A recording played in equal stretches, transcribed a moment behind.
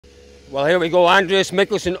Well, here we go. Andreas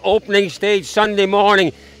Mikkelsen, opening stage Sunday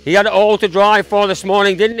morning. He had it all to drive for this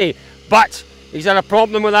morning, didn't he? But he's had a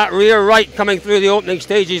problem with that rear right coming through the opening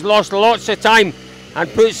stage. He's lost lots of time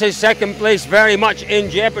and puts his second place very much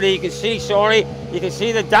in jeopardy. You can see, you can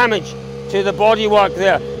see the damage to the bodywork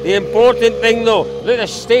there. The important thing though, look at the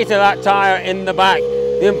state of that tyre in the back.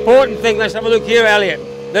 The important thing, let's have a look here,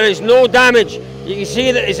 Elliot. There is no damage. You can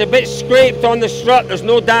see that it's a bit scraped on the strut. There's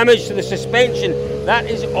no damage to the suspension. That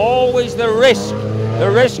is always the risk.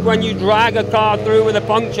 The risk when you drag a car through with a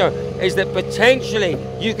puncture is that potentially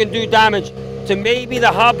you can do damage to maybe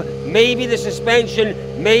the hub, maybe the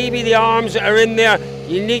suspension, maybe the arms that are in there.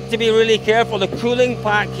 You need to be really careful. The cooling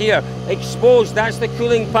pack here, exposed, that's the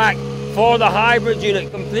cooling pack for the hybrid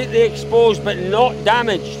unit, completely exposed but not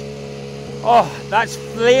damaged. Oh, that's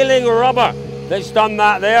flailing rubber that's done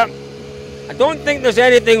that there. I don't think there's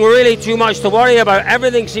anything really too much to worry about.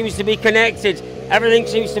 Everything seems to be connected. Everything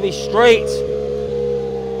seems to be straight.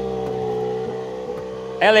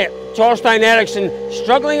 Elliot, Torstein Eriksson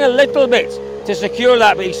struggling a little bit to secure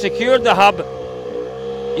that, but he secured the hub.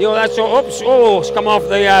 You know, that's, oops, oh, it's come off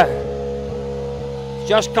the,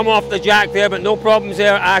 just come off the jack there, but no problems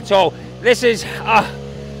there at all. This is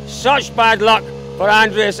such bad luck for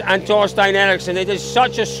Andreas and Torstein Eriksson. They did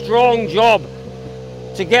such a strong job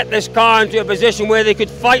to get this car into a position where they could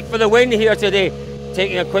fight for the win here today.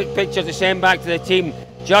 Taking a quick picture to send back to the team.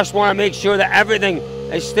 Just want to make sure that everything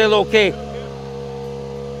is still okay.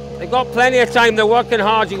 They've got plenty of time. They're working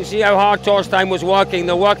hard. You can see how hard Torstein was working.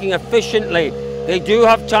 They're working efficiently. They do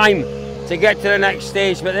have time to get to the next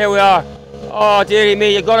stage, but there we are. Oh, dearie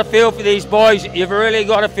me, you've got to feel for these boys. You've really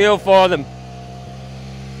got to feel for them.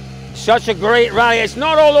 Such a great rally. It's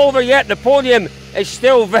not all over yet. The podium is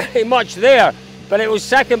still very much there, but it was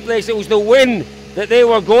second place. It was the win that they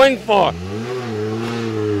were going for.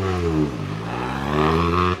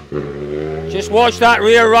 Just watch that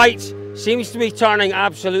rear right. Seems to be turning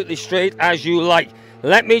absolutely straight as you like.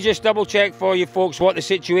 Let me just double check for you folks what the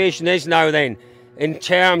situation is now then in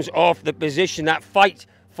terms of the position, that fight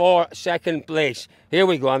for second place. Here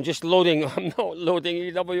we go. I'm just loading. I'm not loading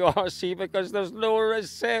EWRC because there's no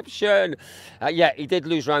reception. Yeah, he did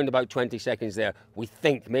lose round about 20 seconds there. We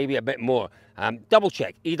think maybe a bit more. Double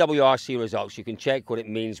check EWRC results. You can check what it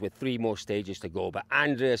means with 3 more stages to go. But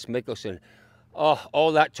Andreas Mikkelsen, oh,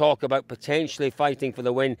 all that talk about potentially fighting for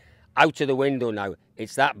the win, out of the window now.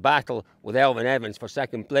 It's that battle with Elfyn Evans for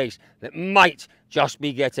second place that might just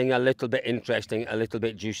be getting a little bit interesting, a little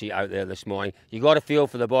bit juicy out there this morning. You got to feel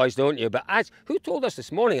for the boys, don't you? But as who told us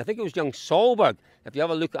this morning? I think it was young Solberg. If you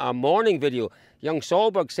have a look at our morning video, young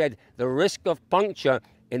Solberg said the risk of puncture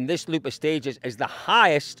in this loop of stages is the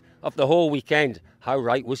highest of the whole weekend. How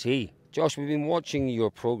right was he? Josh, we've been watching your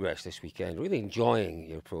progress this weekend, really enjoying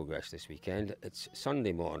your progress this weekend. It's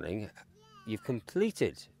Sunday morning. You've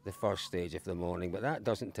completed the first stage of the morning, but that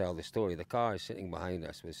doesn't tell the story. The car is sitting behind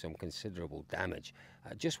us with some considerable damage.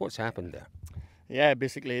 Just what's happened there? Yeah,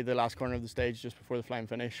 basically the last corner of the stage, just before the flying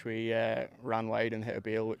finish, we ran wide and hit a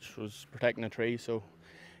bale, which was protecting a tree. So,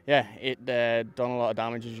 yeah, it done a lot of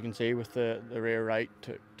damage, as you can see, with the rear right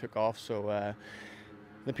took off. So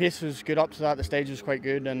the pace was good up to that. The stage was quite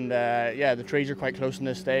good, and yeah, the trees are quite close in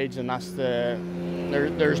this stage, and that's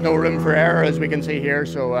there's no room for error, as we can see here.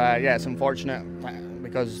 So yeah, it's unfortunate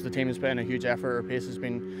because the team has put in a huge effort. Our pace has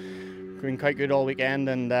been quite good all weekend,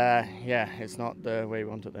 and yeah, it's not the way we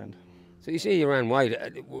want it to end. So you say you ran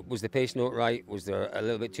wide. Was the pace note right? Was there a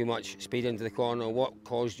little bit too much speed into the corner? What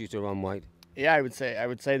caused you to run wide? Yeah, I would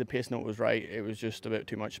say the pace note was right. It was just a bit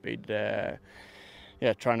too much speed.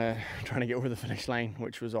 Yeah, trying to get over the finish line,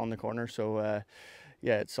 which was on the corner. So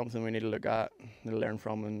yeah, it's something we need to look at, need to learn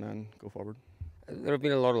from, and go forward. There have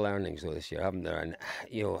been a lot of learnings though this year, haven't there? And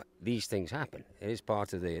you know, these things happen. It is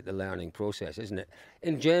part of the learning process, isn't it?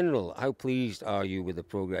 In general, how pleased are you with the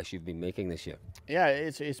progress you've been making this year? Yeah,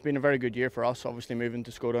 it's been a very good year for us. Obviously, moving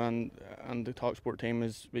to Skoda and the TalkSport team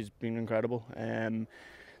has been incredible.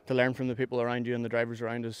 To learn from the people around you and the drivers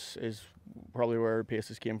around us is probably where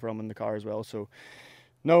paces came from in the car as well. So.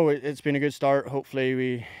 No, it's been a good start. Hopefully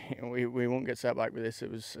we won't get set back with this.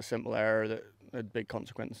 It was a simple error that had big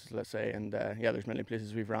consequences, let's say. And yeah, there's many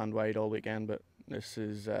places we've ran wide all weekend, but this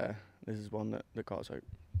is one that caught us out.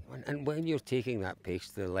 And when you're taking that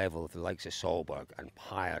pace to the level of the likes of Solberg and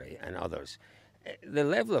Pyrie and others, the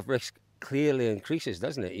level of risk clearly increases,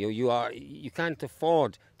 doesn't it? You can't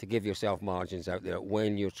afford to give yourself margins out there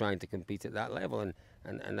when you're trying to compete at that level,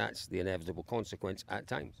 and that's the inevitable consequence at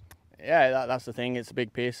times. Yeah, that's the thing. It's a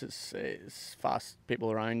big pace. It's fast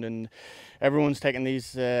people around, and everyone's taking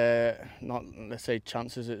these not, let's say,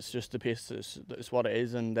 chances. It's just the pace. It's what it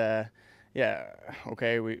is, and Yeah,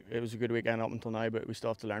 okay, it was a good weekend up until now, but we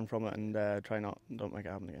still have to learn from it and don't make it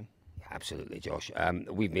happen again. Absolutely, Josh.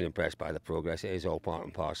 We've been impressed by the progress. It is all part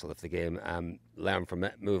and parcel of the game. Learn from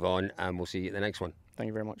it, move on, and we'll see you at the next one. Thank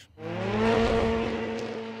you very much.